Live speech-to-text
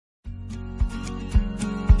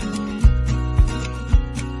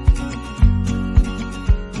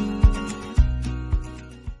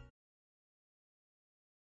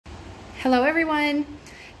Hello everyone!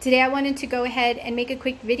 Today I wanted to go ahead and make a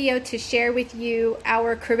quick video to share with you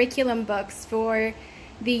our curriculum books for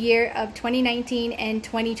the year of 2019 and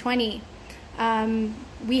 2020.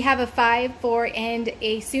 We have a 5, 4, and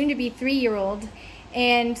a soon-to-be 3-year-old,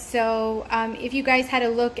 and so if you guys had a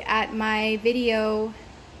look at my video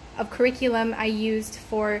of curriculum I used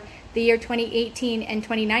for the year 2018 and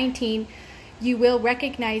 2019, you will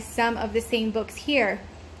recognize some of the same books here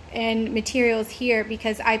and materials here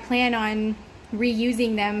because I plan on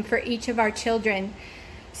reusing them for each of our children.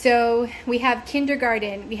 So we have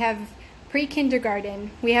kindergarten, we have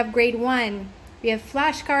pre-kindergarten, we have grade 1, we have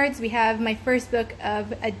flashcards, we have my first book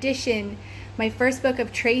of addition, my first book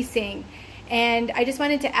of tracing. And I just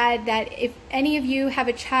wanted to add that if any of you have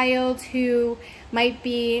a child who might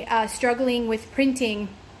be struggling with printing,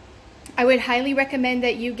 I would highly recommend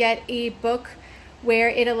that you get a book where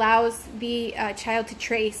it allows the child to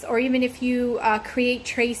trace, or even if you create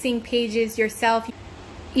tracing pages yourself,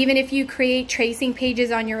 even if you create tracing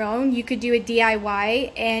pages on your own, you could do a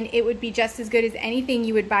DIY and it would be just as good as anything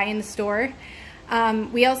you would buy in the store.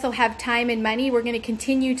 We also have time and money. We're going to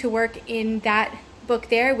continue to work in that book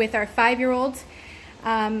there with our 5-year-olds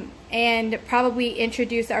and probably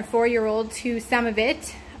introduce our 4-year-old to some of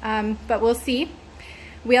it, but we'll see.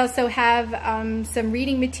 We also have some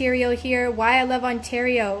reading material here, Why I Love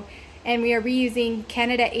Ontario, and we are reusing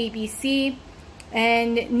Canada ABC.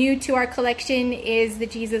 And new to our collection is the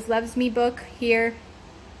Jesus Loves Me book here.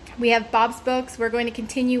 We have Bob's books. We're going to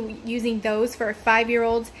continue using those for our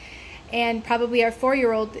 5-year-old and probably our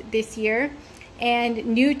 4-year-old this year. And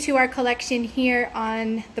new to our collection here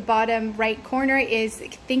on the bottom right corner is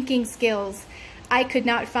Thinking Skills. I could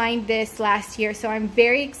not find this last year, so I'm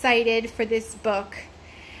very excited for this book.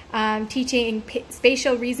 Teaching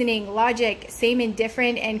spatial reasoning, logic, same and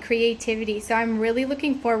different, and creativity. So I'm really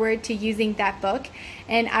looking forward to using that book,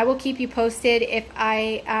 and I will keep you posted if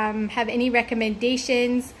I have any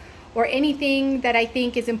recommendations or anything that I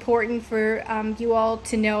think is important for you all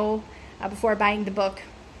to know before buying the book.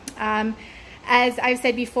 As I've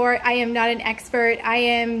said before, I am not an expert. I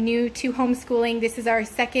am new to homeschooling. This is our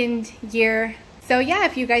 2nd year. So yeah,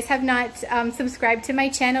 if you guys have not subscribed to my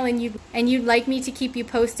channel and you'd like me to keep you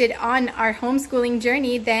posted on our homeschooling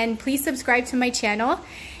journey, then please subscribe to my channel.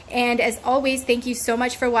 And as always, thank you so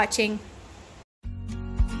much for watching.